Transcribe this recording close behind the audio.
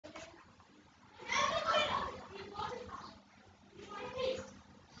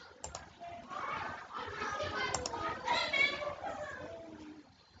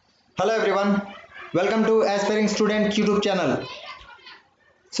Hello everyone, welcome to Aspiring Student YouTube channel.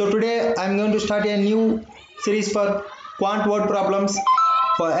 So today I am going to start a new series for quant word problems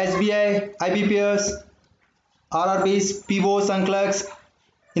for SBI, IBPS, RRBs, POs and clerks.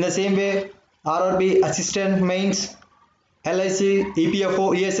 In the same way, RRB assistant mains, LIC,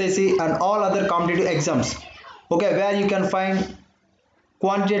 EPFO, ESIC and all other competitive exams. Okay, where you can find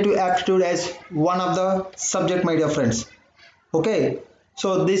quantitative aptitude as one of the subject, my dear friends. Okay,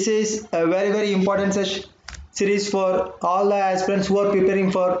 so this is a very important series for all the aspirants who are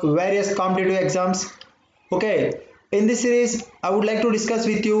preparing for various competitive exams. Okay, in this series I would like to discuss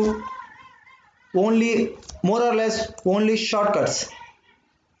with you only more or less only shortcuts.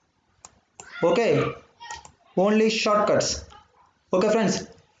 Okay, only shortcuts. Okay friends,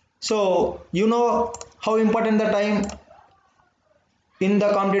 so you know how important the time in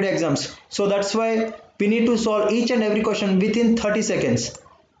the competitive exams, so that's why we need to solve each and every question within 30 seconds.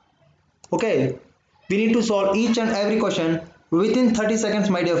 Okay, we need to solve each and every question within 30 seconds,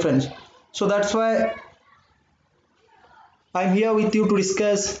 my dear friends. So that's why I'm here with you to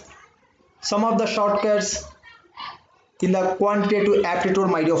discuss some of the shortcuts in the quantitative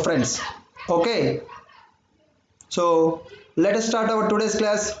aptitude, my dear friends. Okay, so let us start our today's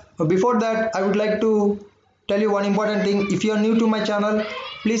class. Before that, I would like to tell you one important thing. If you are new to my channel,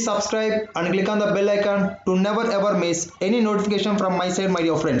 please subscribe and click on the bell icon to never ever miss any notification from my side, my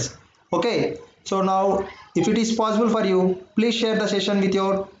dear friends. Okay, so now if it is possible for you, please share the session with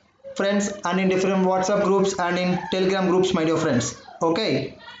your friends and in different WhatsApp groups and in Telegram groups, my dear friends.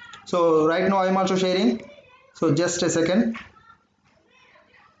 Okay, so right now I am also sharing, so just a second.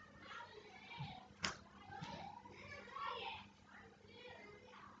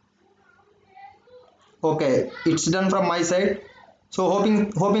 Okay, it's done from my side. So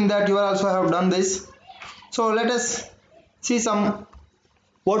hoping that you also have done this. So let us see some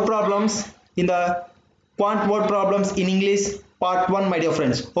word problems in the quant word problems in English part 1, my dear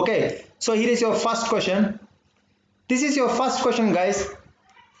friends. Okay, so here is your first question. This is your first question, guys.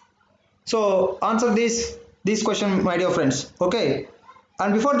 So answer this question, my dear friends. Okay,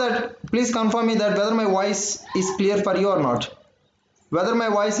 and before that, please confirm me that whether my voice is clear for you or not. Whether my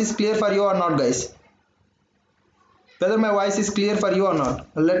voice is clear for you or not, guys. Whether my voice is clear for you or not.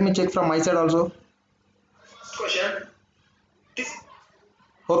 Let me check from my side also. Question.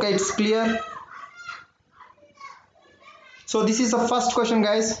 Okay, it's clear. So this is the first question,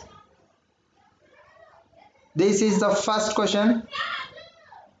 guys. This is the first question.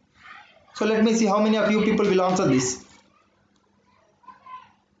 So let me see how many of you people will answer this.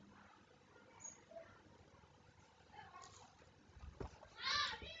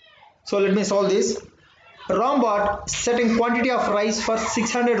 So let me solve this. Ram bought certain quantity of rice for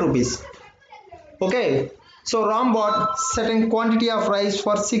 600 rupees. Okay, so Ram bought certain quantity of rice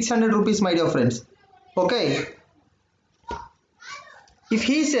for 600 rupees, my dear friends. Okay, if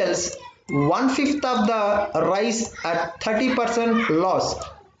he sells 1/5 of the rice at 30% loss,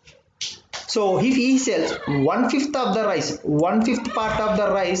 so if he sells 1/5 of the rice, 1/5 part of the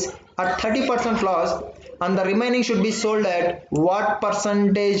rice at 30% loss, and the remaining should be sold at what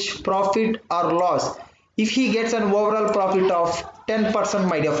percentage profit or loss? If he gets an overall profit of 10%,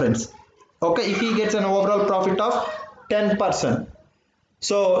 my dear friends. Okay, if he gets an overall profit of 10%.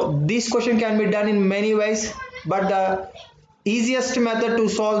 So this question can be done in many ways, but the easiest method to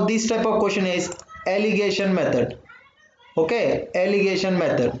solve this type of question is allegation method. Okay, allegation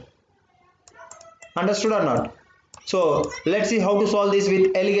method. Understood or not? So let's see how to solve this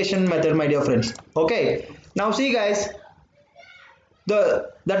with allegation method, my dear friends. Okay, now see guys, the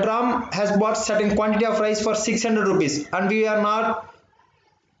Ram has bought certain quantity of rice for 600 rupees and we are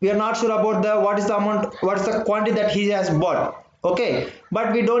not sure about the what is the amount, what is the quantity that he has bought. Okay,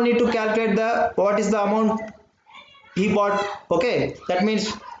 but we don't need to calculate the what is the amount he bought. Okay, that means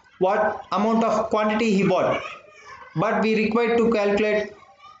what amount of quantity he bought, but we require to calculate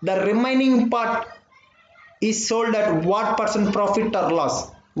the remaining part is sold at what percent profit or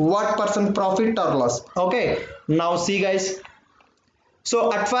loss. What percent profit or loss. Okay, now see guys,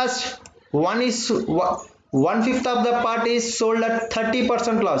 so at first 1/5 of the part is sold at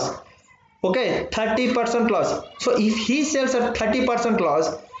 30% loss. Okay, 30% loss. So if he sells at 30%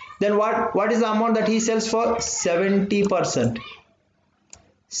 loss, then what is the amount that he sells for? 70%.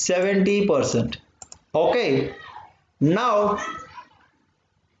 70%. Okay, now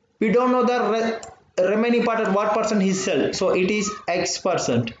we don't know the remaining part at what percent he sells, so it is X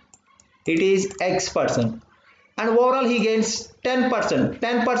percent. It is X percent. And overall he gains 10%.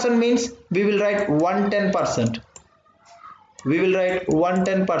 10% means we will write 110%. We will write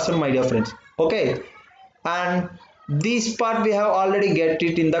 110%, my dear friends. Okay, and this part we have already get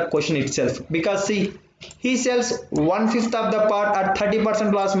it in the question itself, because see, he sells 1/5 of the part at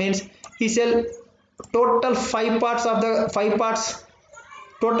 30% loss, means he sell total 5 parts of the 5 parts,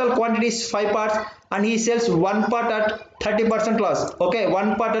 total quantity is 5 parts, and he sells one part at 30% loss. Okay,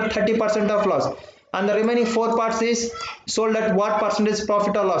 one part at 30% of loss, and the remaining 4 parts is sold at what percentage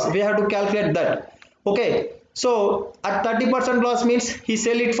profit or loss, we have to calculate that. Okay, so at 30% loss means he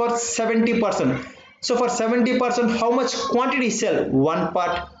sell it for 70%. So for 70%, how much quantity sell? One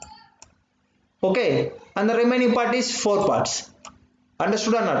part. Okay, and the remaining part is 4 parts.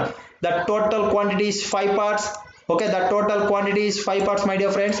 Understood or not? The total quantity is 5 parts. Okay, the total quantity is 5 parts, my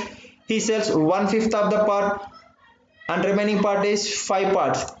dear friends. He sells 1/5 of the part, and remaining part is 5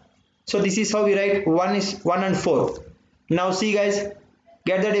 parts. So this is how we write 1 and 4. Now see guys,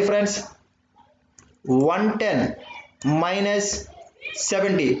 get the difference. 110 minus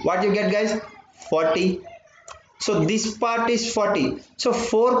 70. What you get guys? 40. So this part is 40. So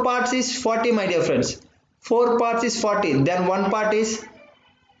 4 parts is 40, my dear friends. 4 parts is 40. Then one part is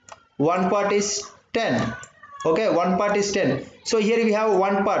 10. Okay, one part is 10. So here we have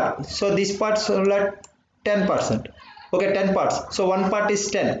one part. So this part sold at 10%. Okay, 10 parts. So one part is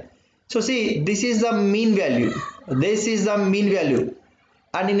 10. So see, this is the mean value. This is the mean value.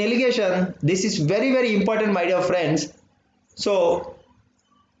 And in allegation, this is very, very important, my dear friends. So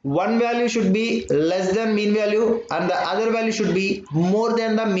one value should be less than mean value, and the other value should be more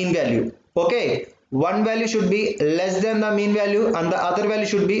than the mean value. Okay, one value should be less than the mean value, and the other value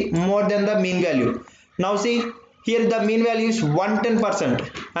should be more than the mean value. Now see, here the mean value is 110%,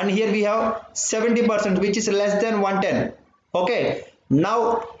 and here we have 70%, which is less than 110. Okay,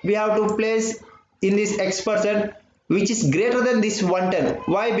 now we have to place in this x%, which is greater than this 110.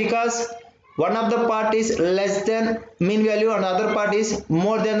 Why? Because one of the part is less than mean value and other part is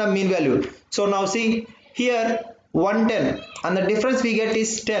more than the mean value. So now see, here 110 and the difference we get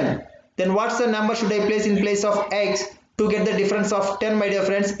is 10. Then what's the number should I place in place of x to get the difference of 10, my dear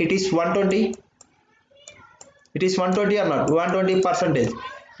friends? It is 120. It is 120 or not? 120%.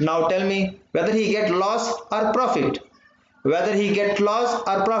 Now tell me whether he get loss or profit. Whether he get loss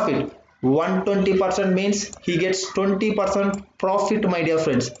or profit. 120% means he gets 20% profit, my dear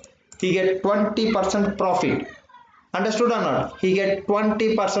friends. He get 20% profit. Understood or not? He get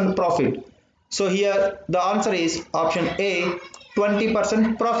 20% profit. So here the answer is option A,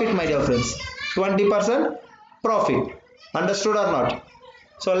 20% profit, my dear friends. 20% profit. Understood or not?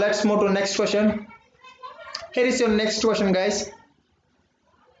 So let's move to next question. Here is your next question, guys.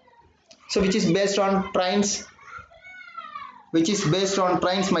 So which is based on trains.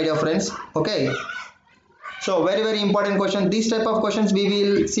 My dear friends. Okay. So very, very important question. This type of questions we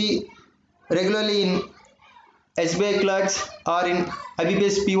will see regularly in SBI clerks or in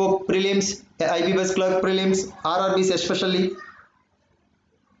IBPS PO prelims, IBPS clerk prelims, RRBs especially.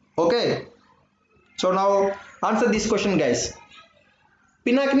 Okay. So now answer this question, guys.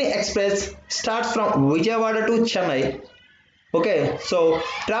 Pinakni Express starts from Vijayawada to Chennai. Okay. So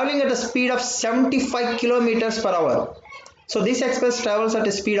traveling at a speed of 75 kilometers per hour. So this express travels at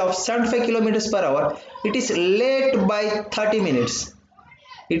a speed of 75 kilometers per hour. It is late by 30 minutes.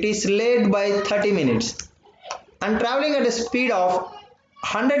 It is late by 30 minutes. And traveling at a speed of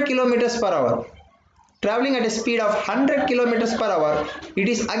 100 kilometers per hour. Traveling at a speed of 100 kilometers per hour. It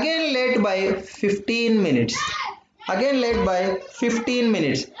is again late by 15 minutes. Again late by 15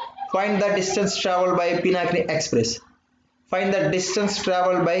 minutes. Find the distance traveled by Pinakni Express. Find the distance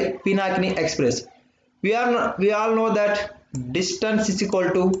traveled by Pinakni Express. We all know that distance is equal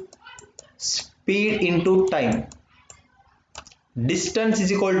to speed into time. Distance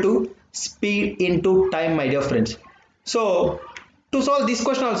is equal to speed into time, my dear friends. So to solve this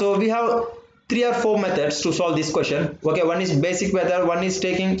question also, we have 3 or 4 methods to solve this question. Okay, one is basic method, one is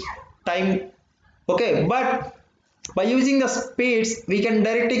taking time. Okay, but by using the speeds, we can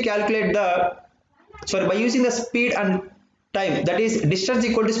directly calculate by using the speed and time, that is distance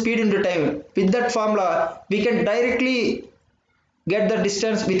equal to speed into time. With that formula, we can directly get the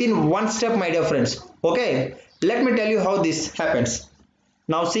distance within one step, my dear friends. Okay, let me tell you how this happens.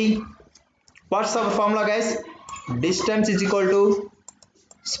 Now see, what's our formula, guys? Distance is equal to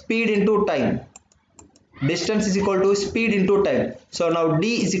speed into time. Distance is equal to speed into time. So now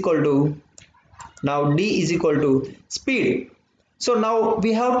D is equal to speed. So now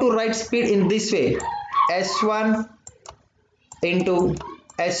we have to write speed in this way: S1 into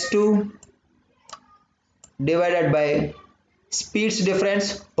S2 divided by speeds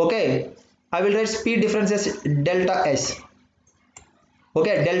difference. Okay, I will write speed difference as delta S.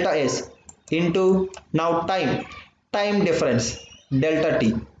 Okay, delta S into now time difference delta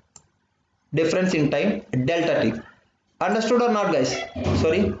T. Difference in time delta T. Understood or not, guys?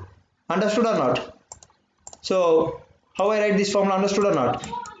 Sorry, understood or not? So how I write this formula, understood or not?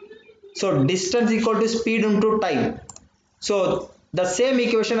 So distance equal to speed into time. So the same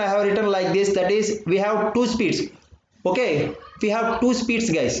equation I have written like this, that is we have two speeds. Okay, we have two speeds,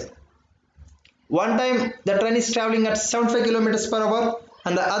 guys. One time the train is traveling at 75 kilometers per hour,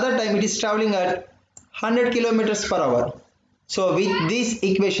 and the other time it is traveling at 100 kilometers per hour. So with this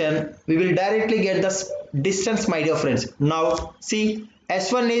equation we will directly get the distance, my dear friends. Now see,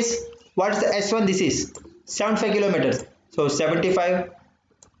 S1 is, what is the S1? This is 75 kilometers. So 75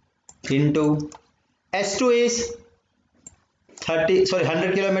 into S2 is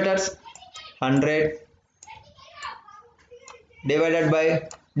 100 kilometers, 100 divided by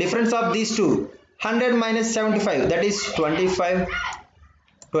difference of these two, 100 minus 75, that is 25.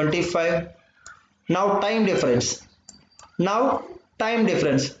 Now time difference.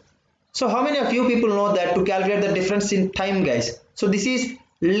 So how many of you people know that to calculate the difference in time, guys? So this is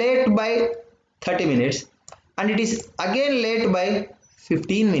late by 30 minutes and it is again late by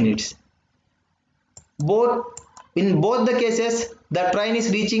 15 minutes. In both the cases the train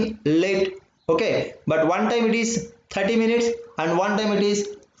is reaching late. Okay, but one time it is 30 minutes and one time it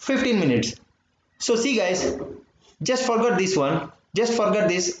is 15 minutes. So see, guys, just forget this one, just forget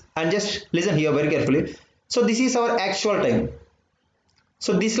this and just listen here very carefully. So this is our actual time.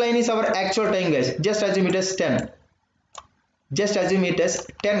 So this line is our actual time, guys. Just assume it as 10. Just assume it as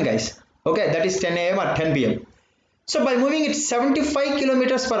 10, guys. Okay, that is 10 a.m. or 10 p.m. So by moving it 75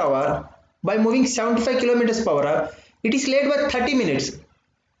 kilometers per hour, it is late by 30 minutes.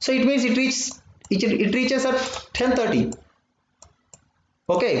 So it means it reaches at 10:30.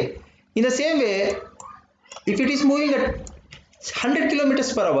 Okay, in the same way, if it is moving at 100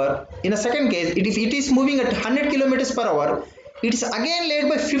 kilometers per hour, in a second case, if it is moving at 100 kilometers per hour, it is again late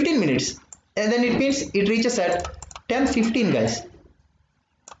by 15 minutes, and then it means it reaches at 10:15, guys.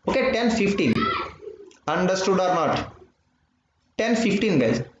 Okay, 10:15. Understood or not? 10:15,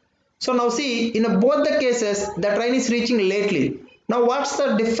 guys. So now see, in both the cases the train is reaching lately. Now what's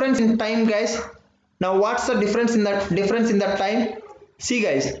the difference in time, guys? Now what's the difference in that time? See,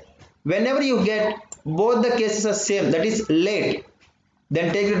 guys, whenever you get both the cases are same, that is late,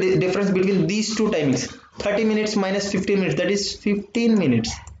 then take the difference between these two timings. 30 minutes minus 15 minutes, that is 15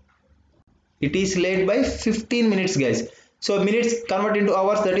 minutes. It is late by 15 minutes, guys. So minutes convert into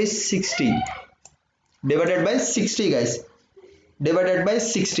hours, that is 60 divided by 60, guys, divided by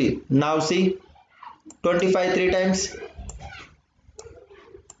 60. Now see, 25 3 times,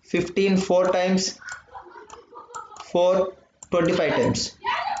 15 4 times, 4 25 times.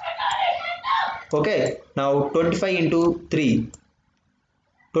 Okay, now 25 into 3,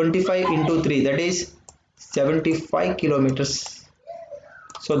 that is 75 kilometers.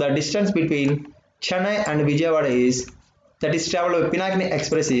 So the distance between Chennai and Vijayawada is, that is traveled by Pinakini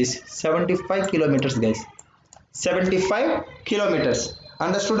Express, is 75 kilometers, guys. 75 kilometers.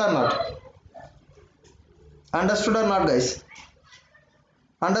 Understood or not? Understood or not, guys?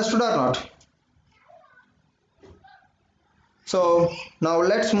 Understood or not? So now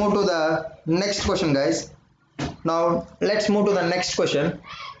let's move to the next question, guys. Now let's move to the next question.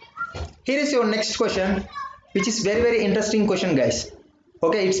 Here is your next question, which is very interesting question, guys.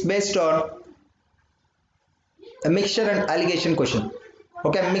 Okay, it's based on a mixture and allegation question.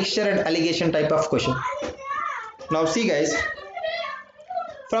 Okay, mixture and allegation type of question. Now see, guys,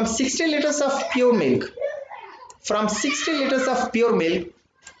 from 60 liters of pure milk,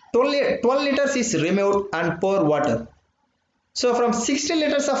 12 liters is removed and pour water. So from 60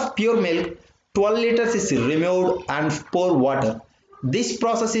 liters of pure milk, 12 liters is removed and pour water. This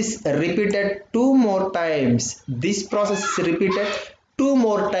process is repeated two more times.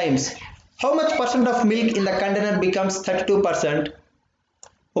 How much percent of milk in the container becomes 32%?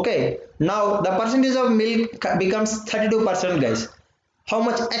 Okay, now the percentage of milk becomes 32%, guys. How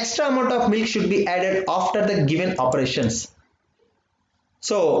much extra amount of milk should be added after the given operations?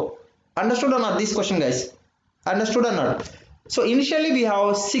 So understood or not this question, guys? Understood or not? So initially we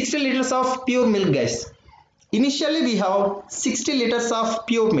have 60 liters of pure milk, guys. Initially we have 60 liters of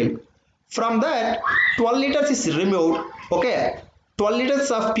pure milk. From that 12 liters is removed. Okay, 12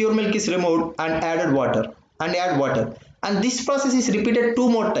 liters of pure milk is removed and add water. And this process is repeated two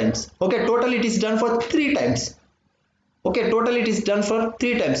more times. Okay, total it is done for 3 times. Okay, total it is done for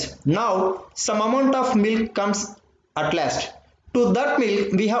 3 times. Now some amount of milk comes at last. To that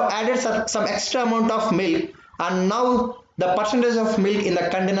milk we have added some extra amount of milk, and now the percentage of milk in the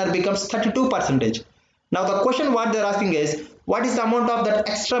container becomes 32%. Now the question what they are asking is, what is the amount of that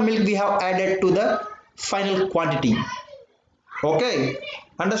extra milk we have added to the final quantity? Okay,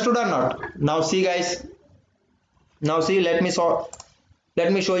 understood or not? Now see, guys, Now see, let me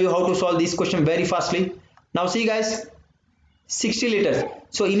show you how to solve this question very fastly. Now see guys, 60 liters.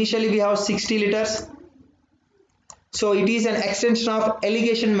 So initially we have 60 liters. So it is an extension of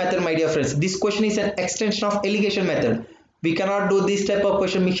alligation method, my dear friends. This question is an extension of alligation method. We cannot do this type of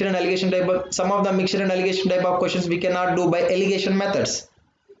question, mixture and alligation type of, some of the mixture and alligation type of questions we cannot do by alligation methods.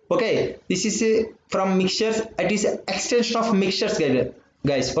 Okay, this is from mixtures, it is an extension of mixtures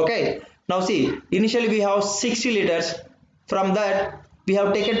guys. Okay, now see, initially we have 60 liters. From that we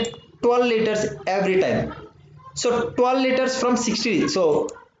have taken 12 liters every time. So 12 liters from 60, so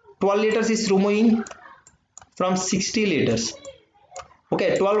 12 liters is removing from 60 liters.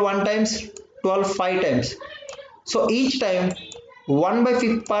 Okay, 12 one times, 12 5 times. So each time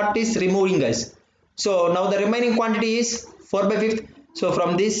 1/5 part is removing guys. So now the remaining quantity is 4/5. So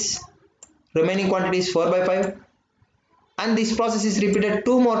from this remaining quantity is 4/5, and this process is repeated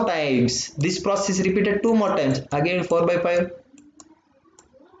 2 more times. This process is repeated 2 more times. Again 4/5,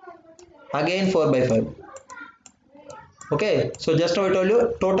 again 4/5. Okay, so just now I told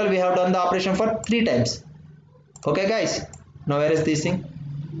you total we have done the operation for 3 times. Okay guys, now where is this thing?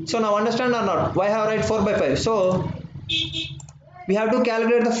 So now understand or not why I have write 4/5? So we have to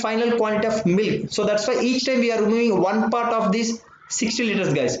calculate the final quantity of milk. So that's why each time we are removing one part of this 60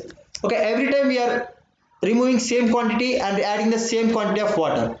 liters guys. Okay, every time we are removing same quantity and adding the same quantity of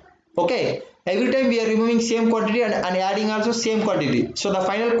water. Okay, every time we are removing same quantity and adding also same quantity. So the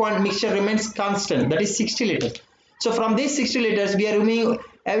final mixture remains constant, that is 60 liters. So from these 60 liters we are removing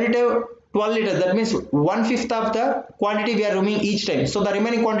every time 12 liters, that means 1/5 of the quantity we are removing each time. So the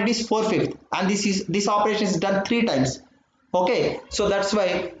remaining quantity is 4/5, and this operation is done 3 times. Okay, so that's why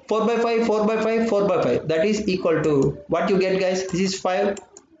 4/5 4/5 4/5, that is equal to what you get guys. This is 5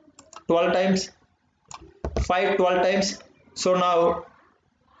 12 times, 5 12 times. So now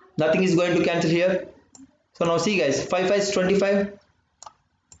nothing is going to cancel here. So now see guys, 5 5 is 25,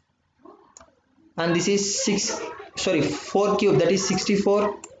 and this is 4 cube, that is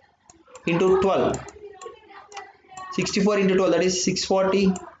 64 into 12. 64 into 12, that is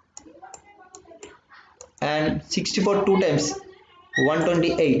 640, and 64 2 times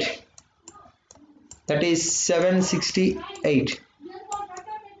 128, that is 768.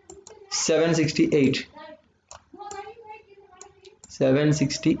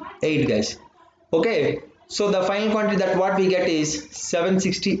 768 guys. Okay, so the final quantity that what we get is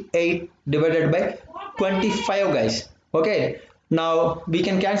 768 divided by 25 guys. Okay, now we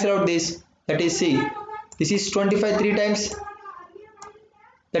can cancel out this, that is see, this is 25 3 times,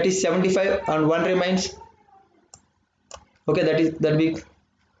 that is 75, and 1 remains. Okay, that be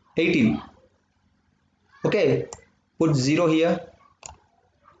 18. Okay, put 0 here.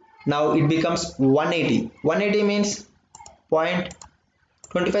 Now it becomes 180. 180 means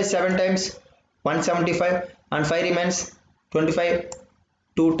 0.25 7 times 175, and 5 remains. 25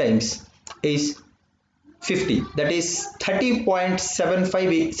 2 times is 50, that is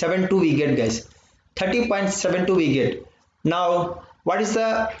 30.72 we get guys. 30.72 we get. Now what is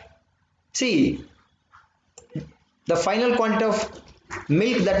the, see, the final quantity of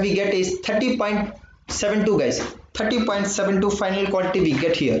milk that we get is 30.72 guys. 30.72 final quantity we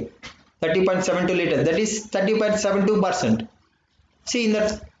get here. 30.72 liters, that is 30.72%. See, in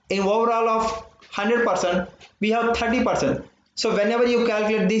overall of 100% we have 30%. So whenever you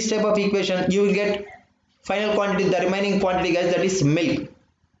calculate this type of equation, you will get final quantity, the remaining quantity guys, that is milk.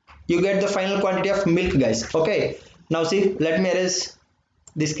 You get the final quantity of milk guys. Okay, now see, let me erase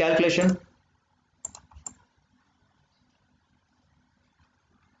this calculation.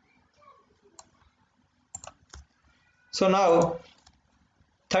 So now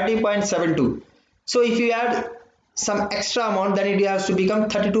 30.72. So if you add some extra amount, then it has to become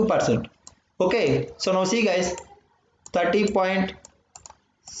 32%. Okay, so now see guys,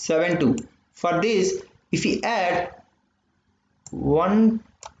 30.72. For this, if we add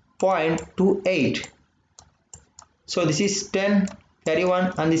 1.28, so this is 10 carry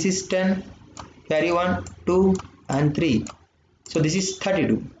 1, and this is 10 carry 1 2 and 3, so this is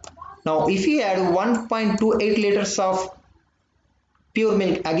 32. Now if we add 1.28 liters of pure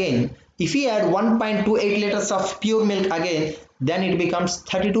milk again, if we add 1.28 liters of pure milk again, then it becomes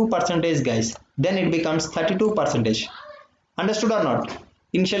 32% guys. Then it becomes 32%. Understood or not?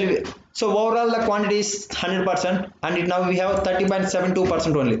 Initially, so overall the quantity is 100%, and now we have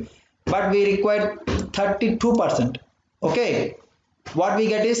 30.72% only, but we require 32%. Okay, what we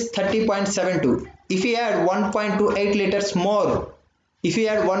get is 30.72. If we add 1.28 liters more, if we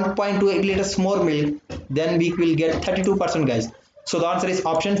add 1.28 liters more milk, then we will get 32% guys. So the answer is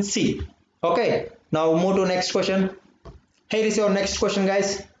option C. Okay, now move to next question. Here is your next question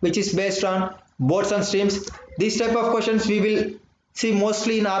guys, which is based on boats and streams. This type of questions we will see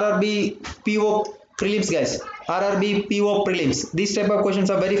mostly in RRB PO prelims guys. RRB PO prelims. These type of questions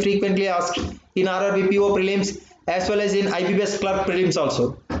are very frequently asked in RRB PO prelims as well as in IBPS CLERK prelims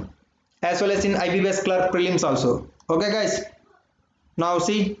also. Okay guys. Now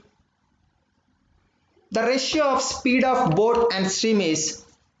see, the ratio of speed of boat and stream is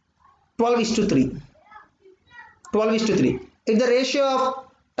 12:3. 12:3. If the ratio of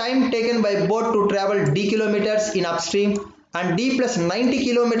time taken by boat to travel d kilometers in upstream and d plus 90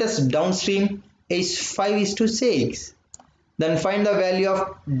 kilometers downstream is 5:6, then find the value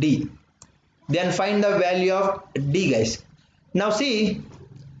of d. Guys. Now see,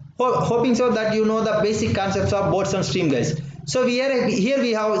 hoping so that you know the basic concepts of boats and stream guys. So here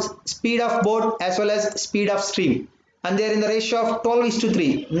we have speed of boat as well as speed of stream, and they are in the ratio of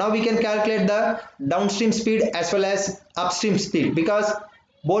 12:3. Now we can calculate the downstream speed as well as upstream speed, because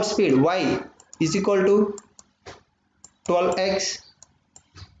boat speed y is equal to 12x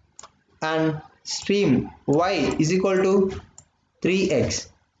and stream y is equal to 3x.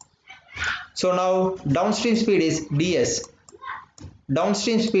 So now downstream speed is ds.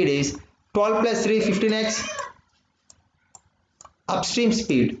 Downstream speed is 12 plus 3 15x. Upstream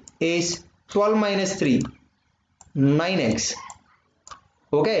speed is 12 minus 3 9x.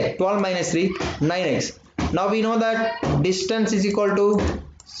 Okay, 12 minus 3 9x. Now we know that distance is equal to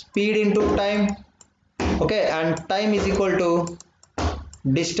speed into time. Okay, and time is equal to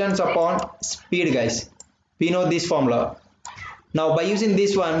distance upon speed guys. We know this formula. Now by using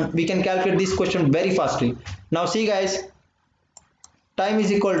this one we can calculate this question very fastly. Now see guys, time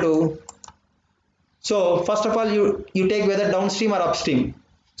is equal to, so first of all you take whether downstream or upstream.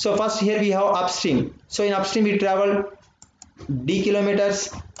 So first here we have upstream. So in upstream we travel d kilometers.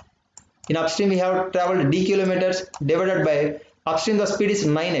 In upstream we have traveled d kilometers divided by upstream the speed is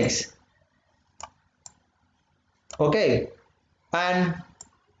 9x. Okay, and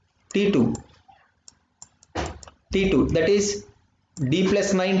t2 that is d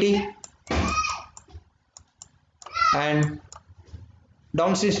plus 90 and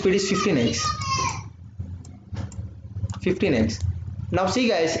downstream speed is 15x. Now see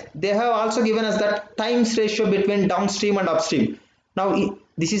guys, they have also given us that times ratio between downstream and upstream. Now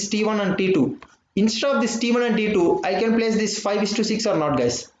this is T1 and T2. Instead of this T1 and T2 I can place this 5:6 or not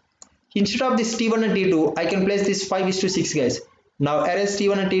guys. Instead of this T1 and T2 I can place this 5:6 guys. Now erase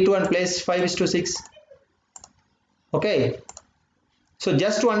T1 and T2 and place 5:6. Okay, so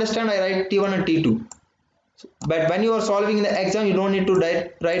just to understand I write T1 and T2, but when you are solving in the exam you don't need to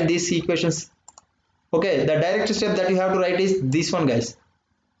write these equations. Okay, the direct step that you have to write is this one guys.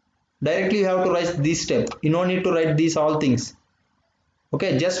 Directly you have to write this step. You don't need to write these all things.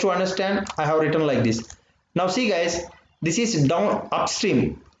 Okay, just to understand I have written like this. Now see guys, this is down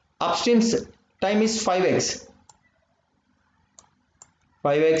upstream. Upstream's time is 5x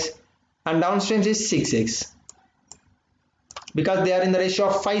and downstream is 6x, because they are in the ratio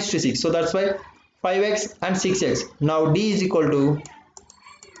of 5:6. So that's why 5x and 6x. Now d is equal to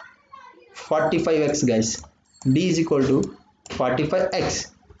 45x guys. D is equal to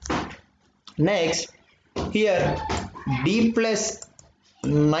 45x. Next here d plus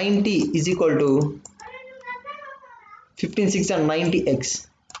 90 is equal to 15 6 and 90x,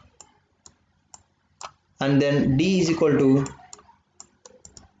 and then d is equal to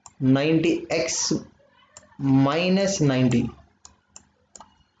 90x minus 90.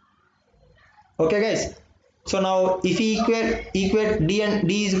 Okay guys, so now if we equate d and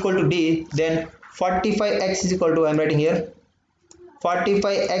d is equal to d, then 45x is equal to, I am writing here,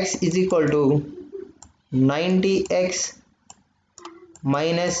 45x is equal to 90x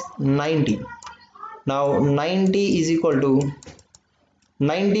minus 90. Now 90 is equal to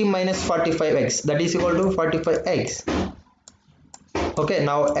 90 minus 45x, that is equal to 45x. Okay,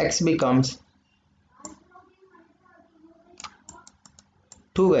 now x becomes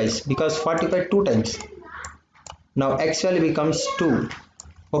 2 guys, because 45 2 times. Now x value becomes 2.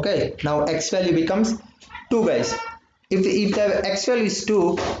 Okay, now x value becomes 2 guys. If the x value is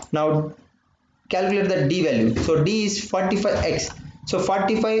 2, now calculate the d value. So d is 45x. So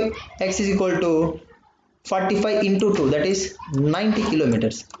 45x is equal to 45 into 2, that is 90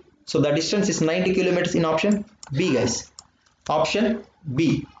 kilometers. So the distance is 90 kilometers in option B guys. Option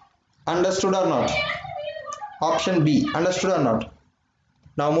B. Understood or not? Option B. Understood or not?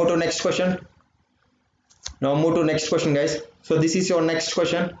 Now move to next question. Guys. So this is your next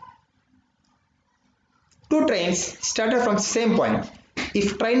question. Two trains started from same point.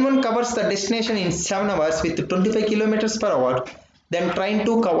 If train 1 covers the destination in 7 hours with 25 kilometers per hour, then train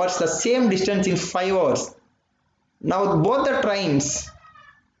 2 covers the same distance in 5 hours. Now both the trains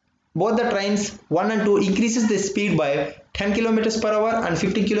both the trains 1 and 2 increases the speed by 10 kilometers per hour and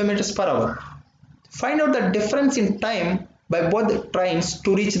 15 kilometers per hour. Find out the difference in time by both the trains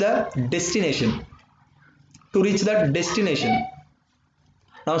to reach the destination.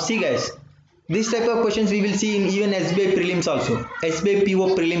 Now see guys, this type of questions we will see in even SBI prelims also, SBI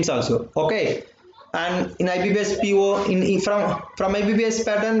PO prelims also. Okay, and in IBPS PO from IBPS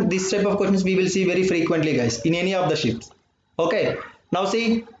pattern, this type of questions we will see very frequently guys in any of the shifts. Okay, now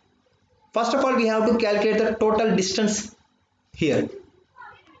see, first of all we have to calculate the total distance here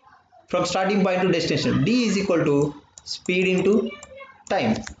from starting point to destination. D is equal to speed into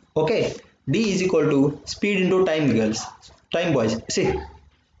time. Okay, D is equal to speed into time girls, time boys. See,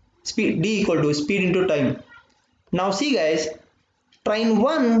 speed D equal to speed into time. Now see guys, train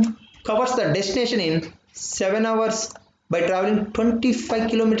 1 covers the destination in 7 hours by traveling 25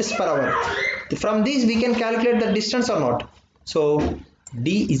 kilometers per hour. From this we can calculate the distance or not. So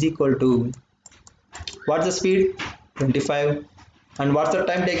D is equal to, what's the speed? 25. And what's the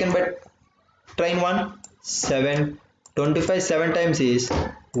time taken by train 1? 7. 25 7 times is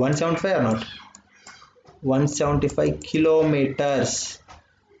 175 or not? 175 kilometers.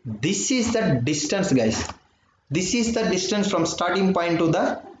 This is the distance guys. This is the distance from starting point to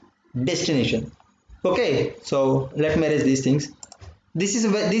the destination. Okay, so let me erase these things. This is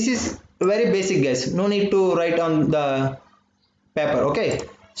very basic guys, no need to write on the paper. Okay,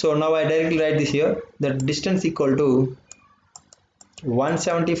 so now I directly write this here, the distance equal to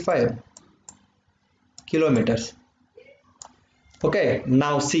 175 kilometers. Okay,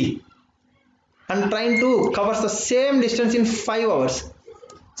 now see, and train 2 covers the same distance in 5 hours,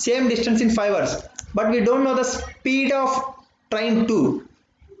 but we don't know the speed of train 2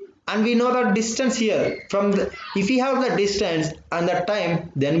 and we know the distance here. From the, if we have the distance and the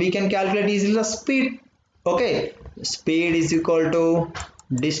time, then we can calculate easily the speed. Okay, speed is equal to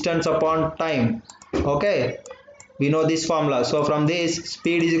distance upon time. Okay, we know this formula. So from this,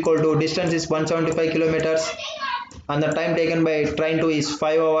 speed is equal to distance is 175 kilometers and the time taken by train 2 is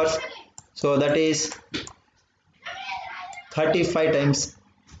 5 hours. So that is 35 times.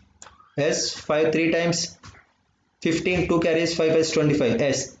 Yes, 5 3 times 15, 2 carries 5 is 25.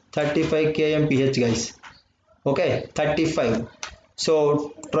 Yes, 35 kmph guys. Okay, 35.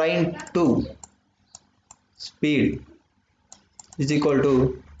 So train 2 speed is equal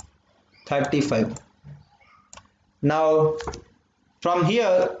to 35. Now from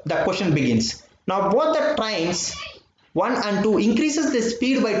here the question begins. Now both the trains 1 and 2 increases the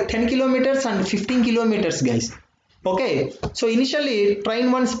speed by 10 kilometers and 15 kilometers guys. Okay, so initially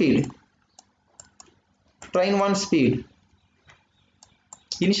train 1 speed,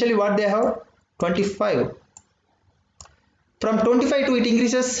 initially what they have? 25. From 25 to it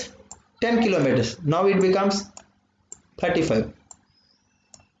increases 10 kilometers. Now it becomes 35.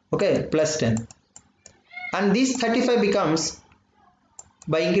 Okay, plus 10. And this 35 becomes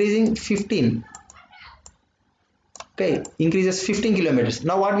by increasing 15. Okay, increases 15 kilometers.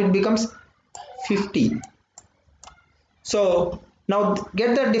 Now what it becomes? 50. So now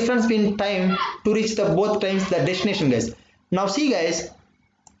get the difference in time to reach the both times the destination guys. Now see guys,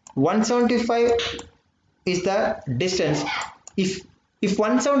 175 is the distance. If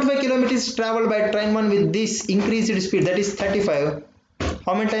 175 kilometers traveled by train 1 with this increased speed, that is 35.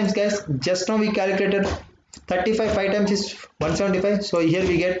 How many times guys? Just now we calculated 35, 5 times is 175. So here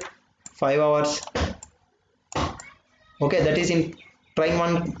we get 5 hours. Okay, that is in train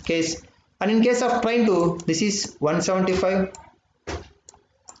 1 case. And in case of train 2, this is 175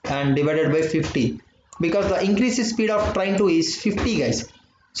 and divided by 50, because the increased speed of train 2 is 50 guys.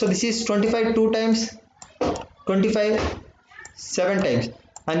 So this is 25 2 times, 25 7 times,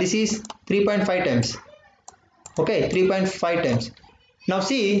 and this is 3.5 times. Okay, 3.5 times. Now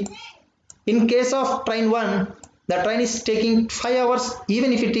see, in case of train 1, the train is taking 5 hours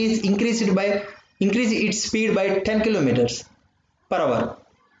even if it is increase its speed by 10 kilometers per hour.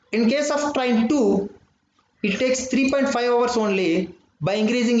 In case of train 2, it takes 3.5 hours only by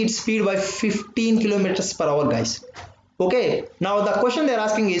increasing its speed by 15 kilometers per hour guys. Okay, now the question they are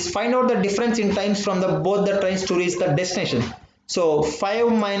asking is find out the difference in times from both the trains to reach the destination. So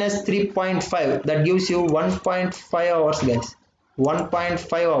 5 minus 3.5, that gives you 1.5 hours guys.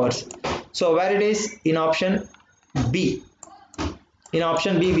 1.5 hours. So where it is? In option B. In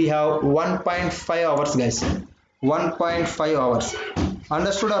option B we have 1.5 hours guys. 1.5 hours.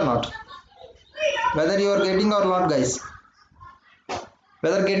 Understood or not? Whether you are getting or not guys.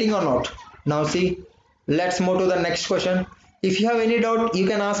 Whether getting or not. Now see, let's move to the next question. If you have any doubt, you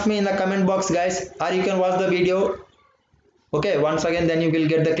can ask me in the comment box guys, or you can watch the video. Okay, once again, then you will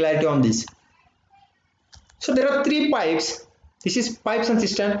get the clarity on this. So there are 3 pipes. This is pipes and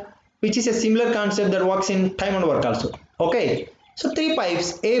cistern. which is a similar concept that works in time and work also. Okay, so three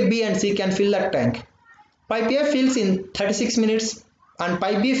pipes A, B and C can fill that tank. Pipe A fills in 36 minutes and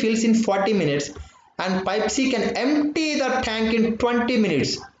pipe B fills in 40 minutes and pipe C can empty the tank in 20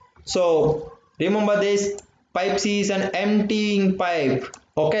 minutes. So remember this, pipe C is an emptying pipe.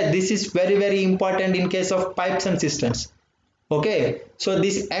 Okay, this is very important in case of pipes and cisterns. Okay, so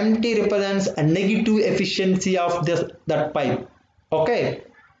this empty represents a negative efficiency of that pipe. Okay,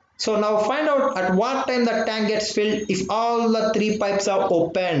 so now find out at what time the tank gets filled if all the three pipes are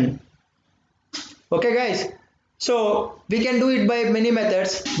open. Okay guys, so we can do it by many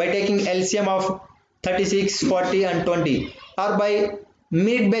methods, by taking LCM of 36, 40 and 20, or by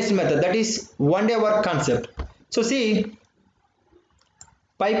minute based method, that is one day work concept. So see,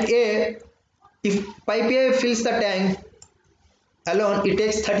 pipe A, if pipe A fills the tank alone, it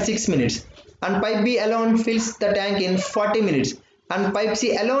takes 36 minutes and pipe B alone fills the tank in 40 minutes and pipe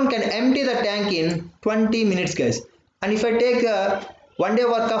C alone can empty the tank in 20 minutes guys. And if I take one day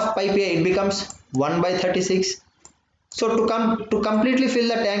work of pipe A, it becomes 1 by 36. So to completely fill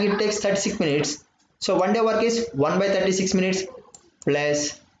the tank, it takes 36 minutes. So one day work is 1 by 36 minutes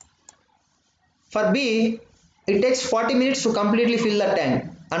plus, for B it takes 40 minutes to completely fill the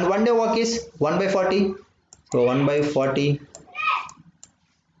tank and one day work is 1 by 40. So 1 by 40.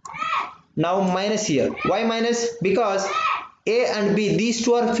 Now minus here. Why minus? Because A and B, these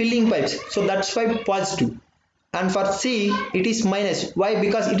two are filling pipes, so that's why positive. And for C it is minus. Why?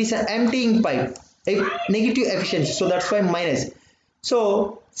 Because it is an emptying pipe, a negative efficiency, so that's why minus.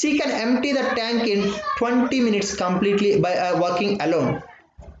 So C can empty the tank in 20 minutes completely by working alone.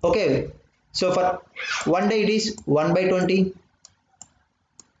 Okay, so for one day it is 1 by 20,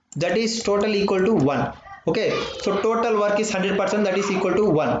 that is total equal to 1. Okay, so total work is 100%, that is equal to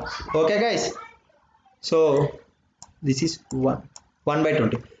 1. Okay guys, so this is 1 by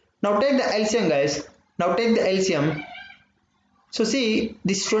 20. Now take the LCM guys. Now take the LCM. So see,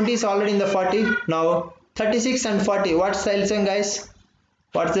 this 20 is already in the 40. Now 36 and 40, what's the LCM guys?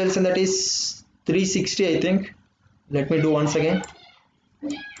 What's the LCM? That is 360 I think. Let me do once again.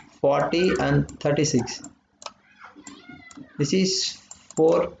 40 and 36. This is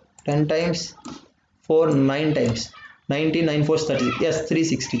 4 10 times, 4 9 times, 90 9 4 30. Yes,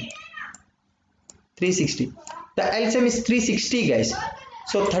 360. 360. The LCM is 360 guys.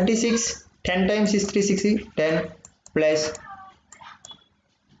 So 36 10 times is 360, 10 plus,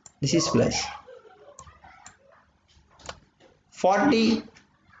 this is plus 40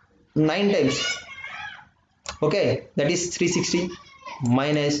 9 times. Okay, that is 360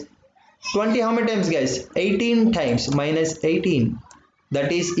 minus 20, how many times guys? 18 times, minus 18,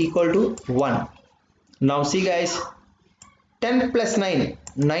 that is equal to 1. Now see guys, 10 plus 9,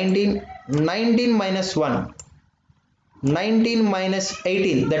 19, 19 minus 1, 19 minus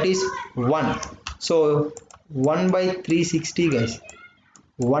 18, that is 1. So 1 by 360 guys,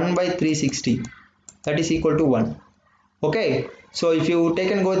 1 by 360, that is equal to 1. Okay, so if you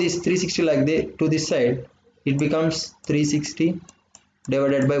take and go this 360 like this to this side, it becomes 360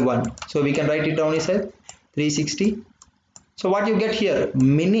 divided by 1. So we can write it down inside 360. So what you get here?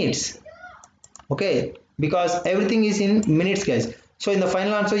 Minutes. Okay, because everything is in minutes guys. So in the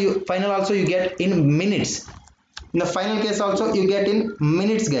final answer you get in minutes. In the final case also you get in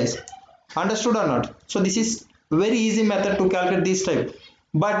minutes guys. Understood or not? So this is very easy method to calculate this type.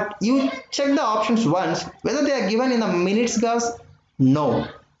 But you check the options once whether they are given in the minutes guys. No,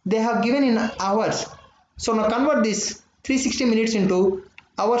 they have given in hours. So now convert this 360 minutes into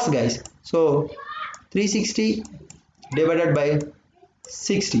hours guys. So 360 divided by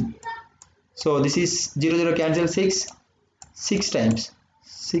 60. So this is 0 0 cancel, 6 times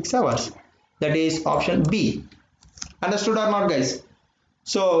 6 hours. That is option B. Understood or not guys?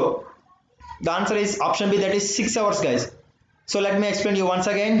 So the answer is option B, that is 6 hours guys. So let me explain you once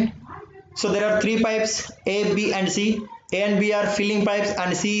again. So there are three pipes A, B and C. A and B are filling pipes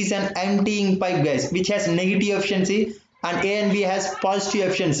and C is an emptying pipe guys, which has negative efficiency, and A and B has positive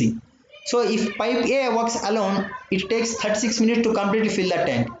efficiency. So if pipe A works alone, it takes 36 minutes to completely fill the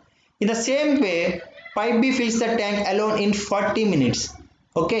tank. In the same way, pipe B fills the tank alone in 40 minutes.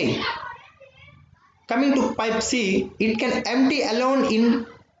 Okay. Coming to pipe C, it can empty alone in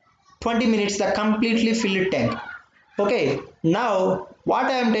 20 minutes the completely filled tank. Okay, now what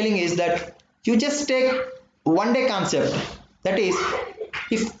I am telling is that you just take one day concept, that is,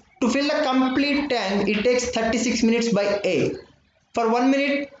 if to fill a complete tank it takes 36 minutes by A. For 1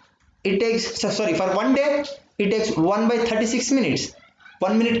 minute it takes, sorry, for one day it takes 1 by 36 minutes.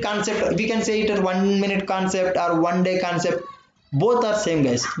 1 minute concept, we can say it as 1 minute concept or 1 day concept, both are same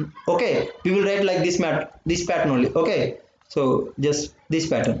guys. Okay, we will write like this pattern only. Okay, so just this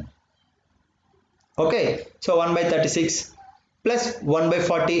pattern. Okay, so 1 by 36 plus 1 by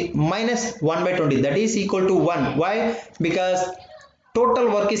 40 minus 1 by 20, that is equal to 1. Why? Because total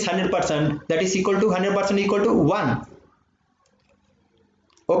work is 100%, that is equal to 100% equal to 1.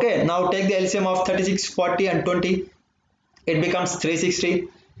 Okay, now take the LCM of 36, 40 and 20. It becomes 360.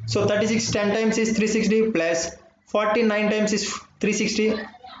 So 36 10 times is 360 plus 40 9 times is 360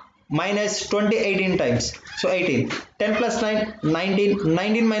 minus 20 18 times, so 18. 10 plus 9 19,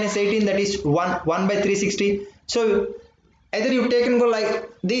 19 minus 18, that is 1 by 360. So either you take and go like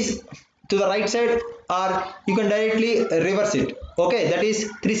this to the right side, or you can directly reverse it. Okay, that is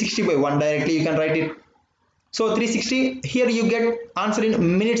 360 by 1, directly you can write it. So 360, here you get answer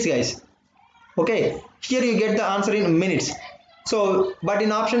in minutes guys. Okay, here you get the answer in minutes. So but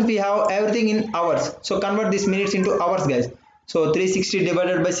in options we have everything in hours, so convert this minutes into hours guys. So 360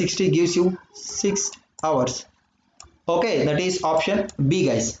 divided by 60 gives you 6 hours. Okay, that is option B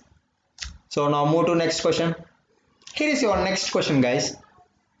guys. So now move to next question. Here is your next question guys.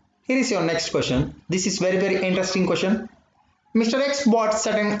 Here is your next question. This is very interesting question. Mr. X bought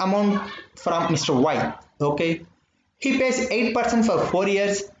certain amount from Mr. Y. Okay, he pays 8% for 4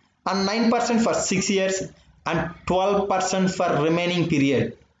 years and 9% for 6 years and 12% for remaining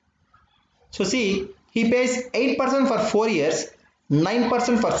period. So see, he pays 8% for 4 years,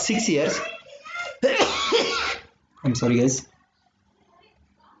 9% for 6 years I'm sorry guys,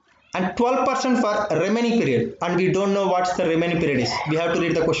 and 12% for remaining period, and we don't know what's the remaining period is. We have to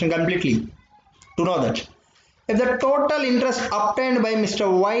read the question completely to know that. If the total interest obtained by Mr.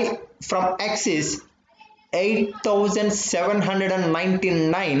 Y from X is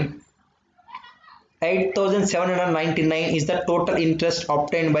 8,799 is the total interest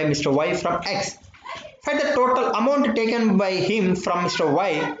obtained by Mr. Y from X. Find the total amount taken by him from Mr.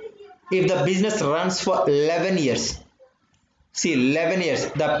 Y if the business runs for 11 years. See, 11 years,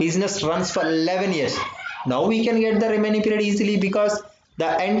 the business runs for 11 years. Now we can get the remaining period easily, because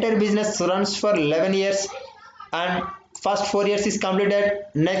the entire business runs for 11 years and first 4 years is completed,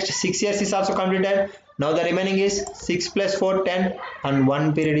 next 6 years is also completed. Now the remaining is 6 plus 4 10 and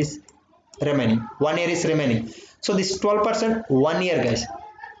 1 period is remaining, 1 year is remaining. So this 12% 1 year guys.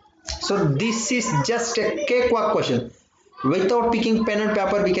 So this is just a cakewalk question. Without picking pen and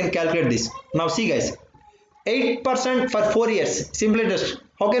paper we can calculate this. Now see guys, 8% for 4 years, simply just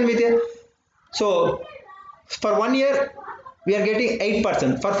how can we do? So for 1 year we are getting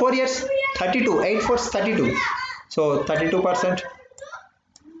 8%, for 4 years 32, 8 for 32, so 32%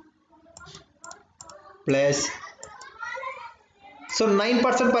 plus, so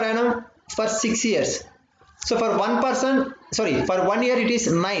 9% per annum for 6 years. So for 1%, sorry, for 1 year it is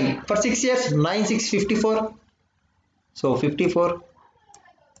 9, for 6 years 9 6 54, so 54%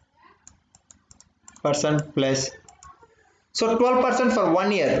 plus, so 12% for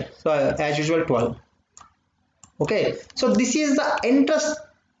 1 year, so as usual 12. Okay, so this is the interest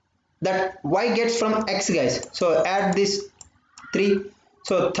that Y gets from X guys. So add this 3,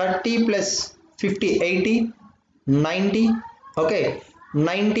 so 30 plus 50 80 90. Okay,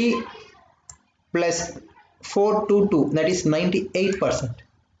 90 plus 422, that is 98%.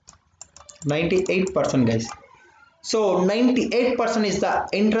 98% guys. So 98% is the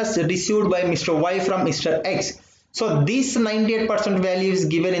interest received by Mr. Y from Mr. X. So this 98% value is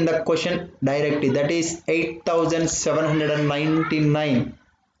given in the question directly, that is 8,799.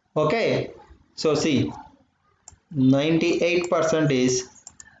 Okay, so see, 98% is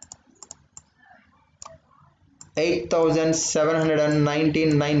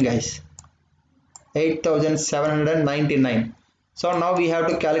 8,799 guys, 8,799. So now we have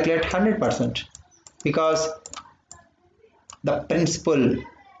to calculate 100%, because the principal,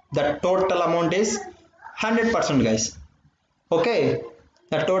 the total amount is 100% guys. Okay,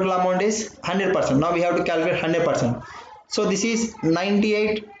 the total amount is 100%. Now we have to calculate 100%. So this is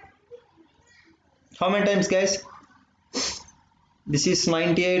 98, how many times guys? This is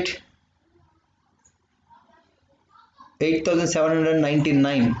 98,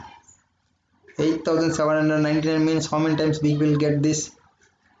 8,799. 8,799 means how many times we will get this?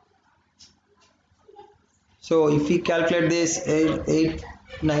 So if we calculate this,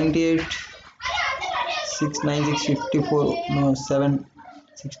 98 6 9 6 54, no 7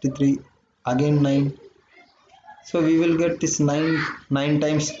 63, again 9, so we will get this 9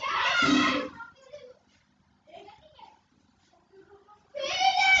 times.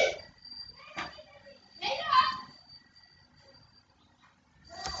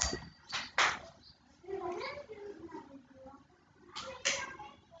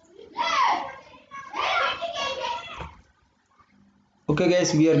 Okay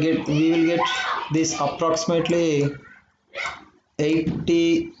guys, we will get this approximately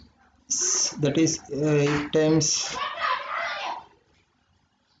 86 that is 8 times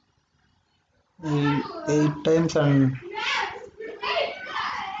 8 times and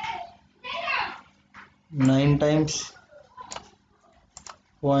 9 times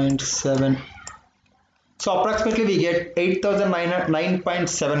 0.7. So approximately we get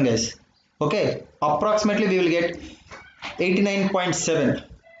 8,909.7 guys. Okay, approximately we will get 89.7.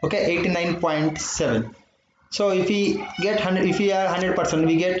 Okay, 89.7. So if we get 100, if we are 100%,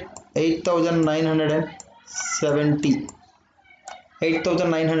 we get 8,970.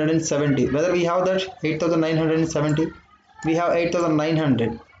 8,970. Whether we have that 8,970, we have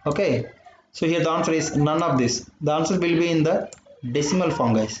 8,900. Okay, so here the answer is none of this. The answer will be in the decimal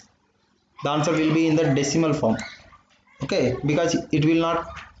form, guys. The answer will be in the decimal form. Okay, because it will not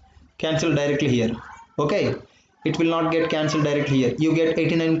cancel directly here. Okay, it will not get cancelled directly here. You get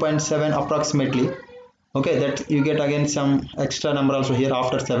 89.7 approximately. Okay, that you get again some extra number also here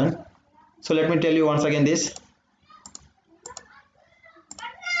after 7. So let me tell you once again this.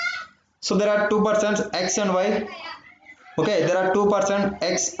 So there are two persons X and Y. Okay, there are two persons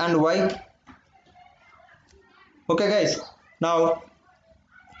X and Y. Okay guys, now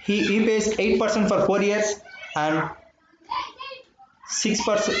he pays 8% for 4 years and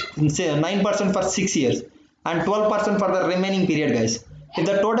 9% for 6 years and 12% for the remaining period, guys. If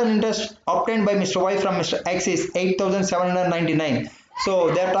the total interest obtained by Mr. Y from Mr. X is 8,799,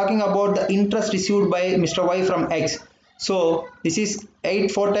 so they are talking about the interest received by Mr. Y from X. So this is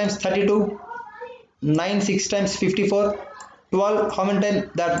 8 4 times 32, 9 6 times 54, 12 how many times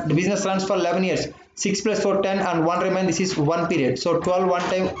that the business runs for 11 years, 6 plus 4 10 and 1 remain. This is 1 period, so 12 1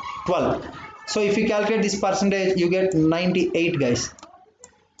 time 12. So if you calculate this percentage, you get 98 guys.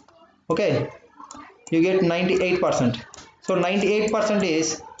 Okay, you get 98%. So 98%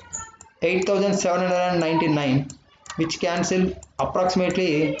 is 8,799, which cancel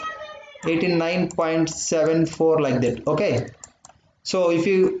approximately 89.74 like that. Okay, so if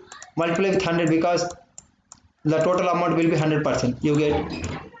you multiply with 100, because the total amount will be 100%, you get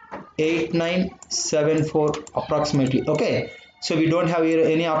 8974 approximately. Okay, so we don't have here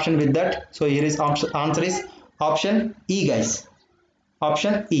any option with that. So here is answer is option E, guys.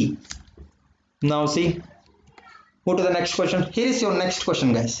 Option E. Now see, move to the next question. Here is your next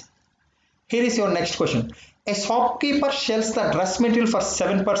question, guys. Here is your next question. A shopkeeper sells the dress material for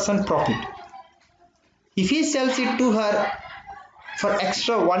 7% profit. If he sells it to her for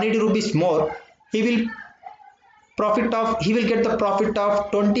extra 180 rupees more, he will get the profit of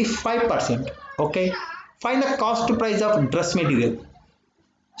 25%. Okay, find the cost price of dress material.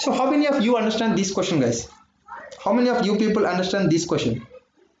 So how many of you understand this question, guys? How many of you people understand this question?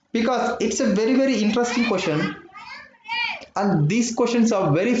 Because it's a very interesting question, and these questions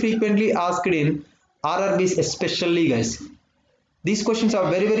are very frequently asked in RRBs especially, guys. These questions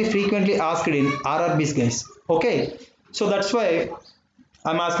are very frequently asked in RRBs, guys. Okay, so that's why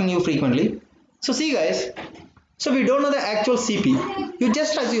I'm asking you frequently. So see guys, so we don't know the actual CP. You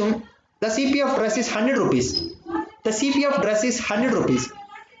just assume the CP of dress is 100 rupees. The CP of dress is 100 rupees.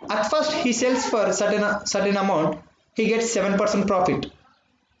 At first he sells for certain amount, he gets 7% profit.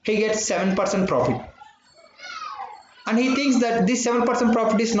 He gets 7% profit. And he thinks that this 7%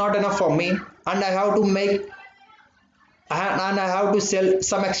 profit is not enough for me, and I have to sell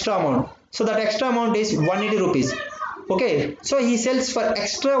some extra amount. So that extra amount is 180 rupees. Okay, so he sells for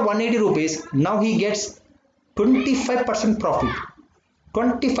extra 180 rupees. Now he gets 25% profit.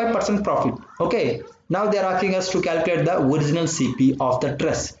 25% profit. Okay, now they are asking us to calculate the original CP of the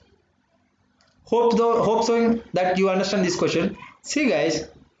dress. Hope so that you understand this question. See guys,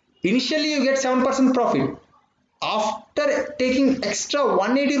 initially you get 7% profit. After taking extra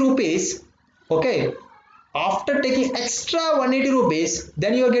 180 rupees, okay, after taking extra 180 rupees,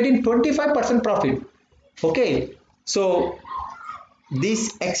 then you are getting 25% profit. Okay, so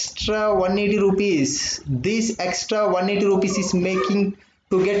this extra 180 rupees is making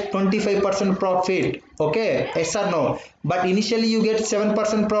to get 25% profit. Okay, yes or no? But initially you get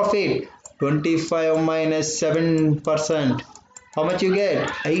 7% profit. 25 minus 7%, how much you get?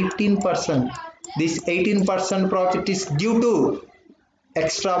 18%. This 18% profit is due to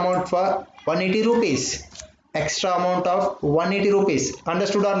extra amount for 180 rupees. Extra amount of 180 rupees.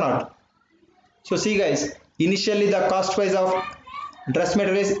 Understood or not? So see guys, initially the cost price of dress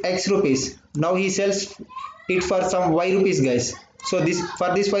material is X rupees. Now he sells it for some Y rupees, guys. So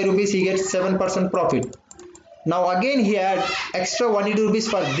for this Y rupees he gets 7% profit. Now again he had extra 180 rupees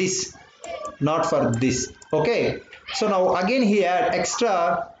for this, not for this. Okay, so now again he had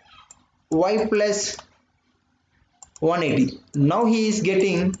extra Y plus 180. Now he is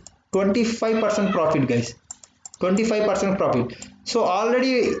getting 25% profit, guys. 25% profit. So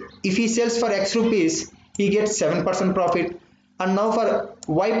already if he sells for X rupees, he gets 7% profit, and now for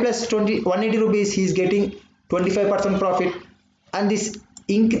Y plus 180 rupees he is getting 25% profit, and this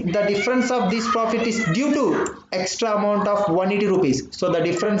the difference of this profit is due to extra amount of 180 rupees. So the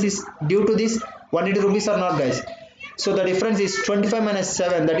difference is due to this 180 rupees or not, guys? So the difference is 25 minus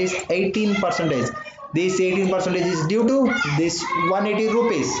 7, that is 18%. This 18% is due to this 180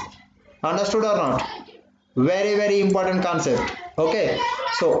 rupees. Understood or not? Very important concept. Okay,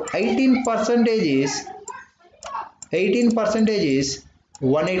 so 18% is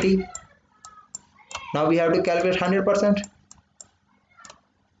 180. Now we have to calculate 100%,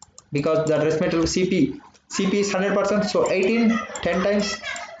 because the arithmetic CP is 100%. So 18 10 times,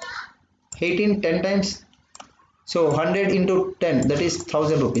 18 10 times, so 100 into 10, that is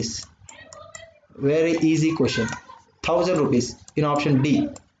 1000 rupees. Very easy question. 1000 rupees in option D.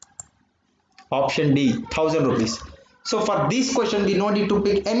 Option D, 1000 rupees. So for this question we don't need to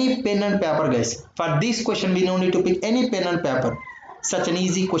pick any pen and paper, guys. For this question we don't need to pick any pen and paper. Such an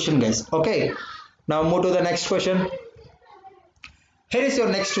easy question, guys. Okay, now move to the next question. Here is your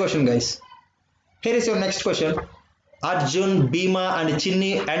next question, guys. Here is your next question. Arjun, Bhima and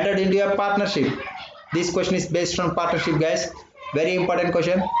Chinni entered into a partnership. This question is based on partnership, guys. Very important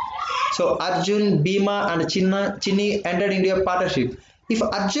question. So Arjun, Bhima and Chinni entered into a partnership. If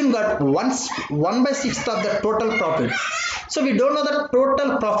Arjun got 1/6 of the total profit, so we don't know the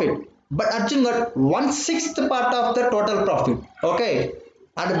total profit, but Arjun got 1/6 part of the total profit. Okay,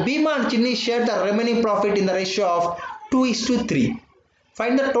 and Bhima and Chinni shared the remaining profit in the ratio of 2:3.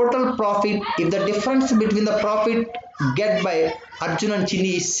 Find the total profit if the difference between the profit get by Arjun and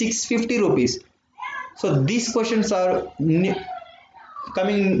Chinni is 650 rupees. So these questions are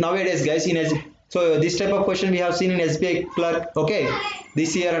coming nowadays, guys. So this type of question we have seen in SBI CLERK, okay,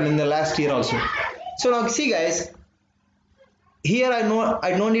 this year and in the last year also. So now see, guys, here I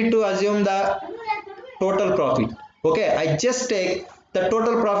don't need to assume the total profit. Okay, I just take the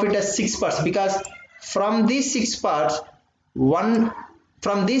total profit as 6 parts, because from these 6 parts, one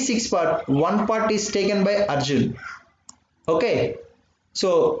part is taken by Arjun. Okay,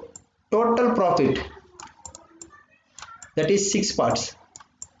 so total profit, that is 6 parts.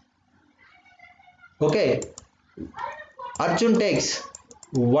 Okay, Arjun takes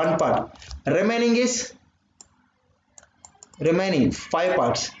 1 part, remaining 5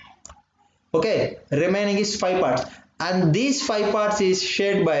 parts. Okay, remaining is 5 parts, and these 5 parts is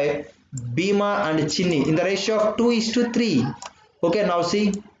shared by Bhima and Chinni in the ratio of 2:3. Okay, now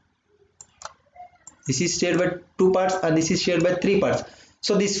see, this is shared by 2 parts and this is shared by 3 parts.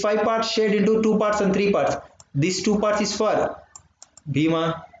 So these 5 parts shared into 2 parts and 3 parts. These 2 parts is for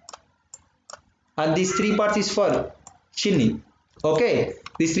Bhima and these 3 parts is for Chinni. Okay,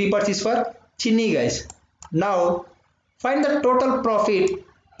 these 3 parts is for Chinni, guys. Now find the total profit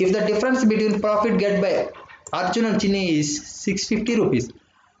if the difference between profit get by Arjun and Chinni is 650 rupees.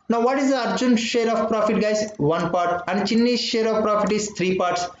 Now what is the Arjun share of profit, guys? 1 part, and Chinni's share of profit is 3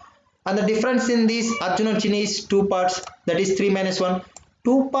 parts, and the difference in this Arjun and Chinni is 2 parts, that is 3 minus 1.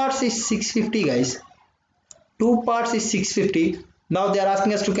 2 parts is 650, guys. 2 parts is 650. Now they are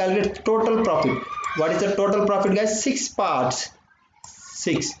asking us to calculate total profit. What is the total profit, guys? 6 parts,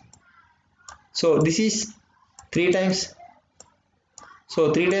 6. So this is 3 times.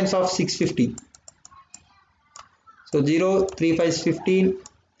 So 3 times of 650. So 0, 3, 5 is 15,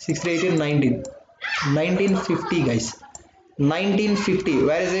 6, 3, 18, 19. 1950, guys. 1950.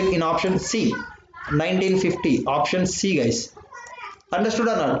 Where is it? In option C. 1950. Option C, guys. Understood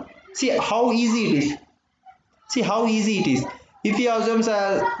or not? See how easy it is. See how easy it is. If you assume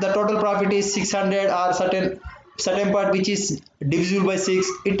the total profit is 600 or certain part which is divisible by 6,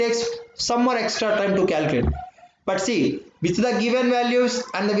 it takes some more extra time to calculate. But see, with the given values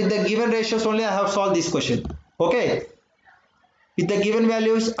and with the given ratios only I have solved this question. Okay, with the given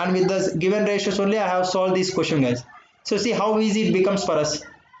values and with the given ratios only I have solved this question, guys. So see how easy it becomes for us.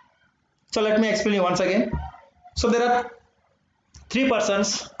 So let me explain you once again. So there are 3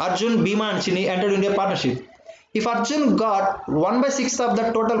 persons, Arjun, Bhima and Chinni, entered into a partnership. If Arjun got 1/6 of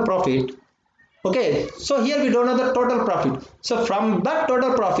the total profit, okay, so here we don't know the total profit. So from that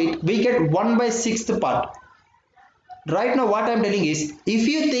total profit we get 1/6 part. Right now what I am telling is, if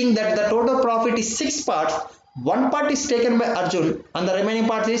you think that the total profit is 6 parts, 1 part is taken by Arjun and the remaining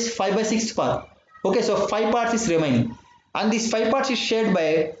part is 5/6 part. Okay, so 5 parts is remaining, and these 5 parts is shared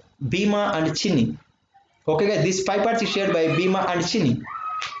by Bhima and Chinni. Okay, guys, this 5 parts is shared by Bhima and Chinni.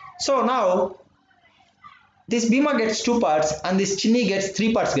 So now this Bhima gets 2 parts and this Chinni gets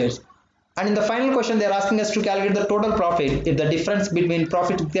 3 parts, guys. And in the final question they are asking us to calculate the total profit if the difference between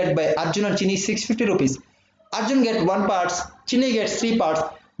profit get by Arjun and Chinni is 650 rupees. Arjun get 1 parts, Chinni gets 3 parts.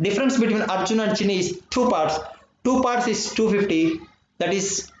 Difference between Arjun and Chinni is 2 parts. 2 parts is 250. That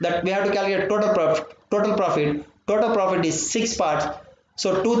is that we have to calculate total profit. Total profit. Total profit is 6 parts.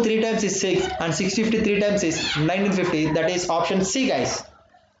 So 2 3 times is 6 and 650 3 times is 1950. That is option C, guys.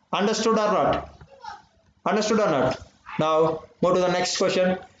 Understood or not? Understood or not? Now move to the next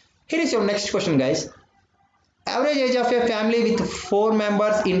question. Here is your next question, guys. Average age of a family with 4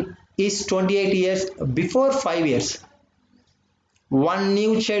 members is 28 years before 5 years. One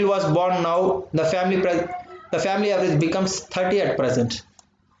new child was born. Now the family average becomes 30 at present.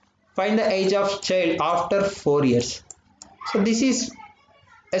 Find the age of child after 4 years. So this is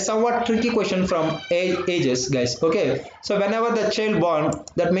a somewhat tricky question from ages, guys. Okay, so whenever the child born,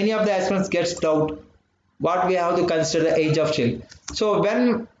 that many of the aspirants gets doubt what we have to consider the age of child. So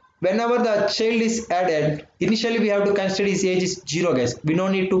whenever the child is added, initially we have to consider his age is 0, guys. We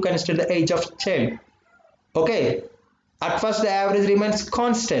don't need to consider the age of child. Okay, at first the average remains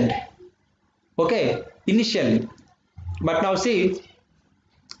constant. Okay, initially, but now see,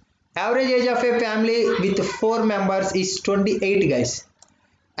 average age of a family with 4 members is 28, guys.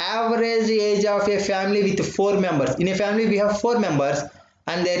 Average age of a family with 4 members. In a family we have 4 members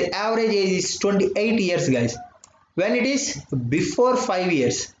and their average age is 28 years, guys. When it is before 5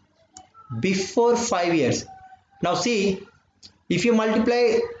 years. Before 5 years. Now see, if you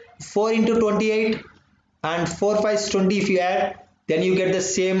multiply 4 into 28 and 4 5 is 20, if you add, then you get the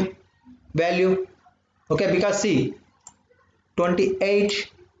same value. Okay, because see,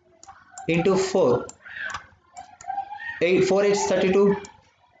 28 into 4, 4 is 32,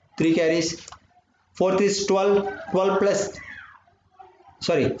 3 carries, 4 is 12, 12 plus,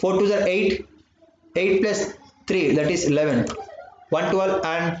 sorry, 4 2s are 8, 8 plus 3, that is 11, 112.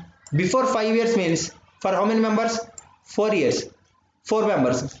 And before 5 years means for how many members? 4 years, 4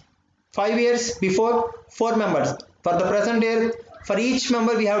 members. 5 years before, 4 members. For the present year, for each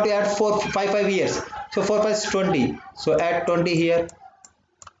member we have to add 5 years. So 4 5 is 20. So add 20 here.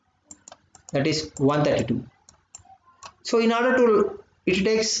 That is 132. So in order to, it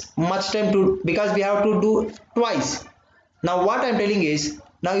takes much time to, because we have to do twice. Now what I am telling is,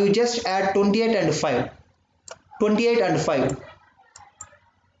 now you just add 28 and 5. 28 and 5.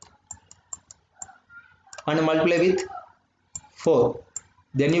 And multiply with 4.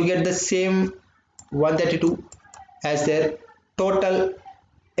 Then you get the same 132 as their total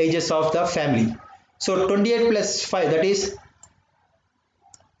ages of the family. So 28 plus 5, that is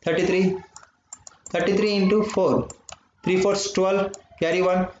 33. 33 into 4. 3 4 is 12, carry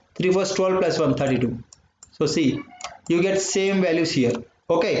 1, 3 4 is 12 plus 1, 32. So see, you get same values here.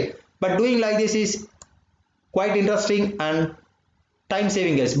 Okay, but doing like this is quite interesting and time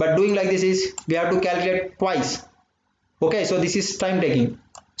saving, guys. But doing like this is, we have to calculate twice. Okay, so this is time taking.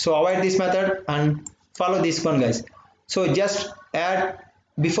 So avoid this method and follow this one, guys. So just add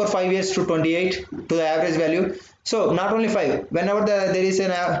before 5 years to 28 to the average value. So not only 5, whenever there is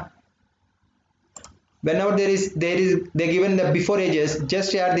an whenever they given the before ages,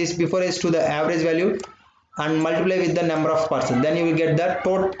 just add this before age to the average value and multiply with the number of persons. Then you will get the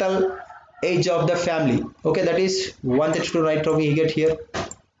total age of the family. Okay, that is 132 right now we get here.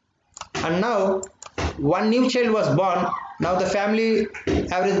 And now one new child was born. Now the family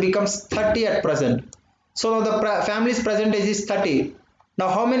average becomes 30 at present. So the family's present age is 30. Now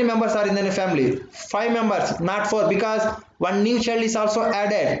how many members are in the family? 5 members, not 4, because one new child is also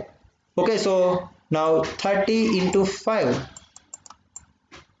added. Okay, so now 30 into 5,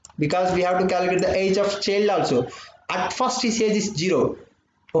 because we have to calculate the age of child also. At first his age is 0.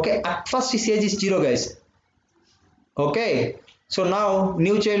 Okay, at first his age is 0, guys. Okay, so now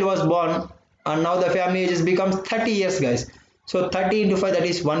new child was born and now the family age becomes 30 years, guys. So 30 into 5, that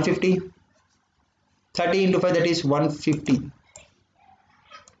is 150. 30 into 5, that is 150.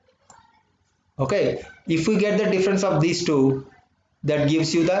 Okay, if we get the difference of these two, that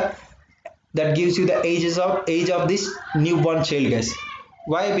gives you the age of this newborn child, guys.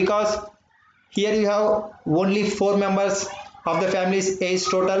 Why? Because here you have only 4 members of the family's age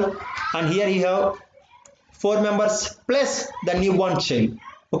total, and here you have 4 members plus the newborn child.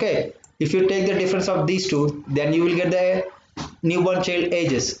 Okay, if you take the difference of these two, then you will get the newborn child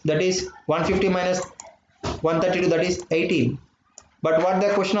ages. That is 150 minus 132, that is 18. But what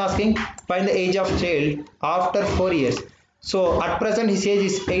the question asking? Find the age of child after 4 years. So at present his age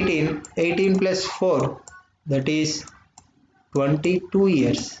is 18. 18 plus 4, that is 22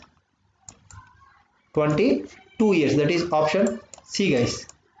 years. 22 years, that is option C, guys.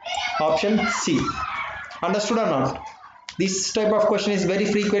 Option C. Understood or not? This type of question is very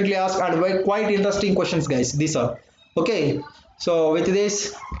frequently asked and very quite interesting questions, guys. These are okay. So with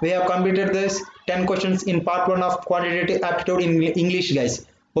this we have completed this 10 questions in part 1 of quantitative aptitude in English, guys.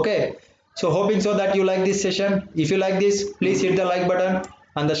 Okay, so hoping so that you like this session. If you like this, please hit the like button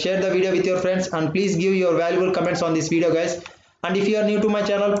and share the video with your friends, and please give your valuable comments on this video, guys. And if you are new to my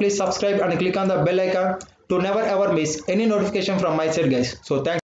channel, please subscribe and click on the bell icon to never ever miss any notification from my side, guys. So thanks.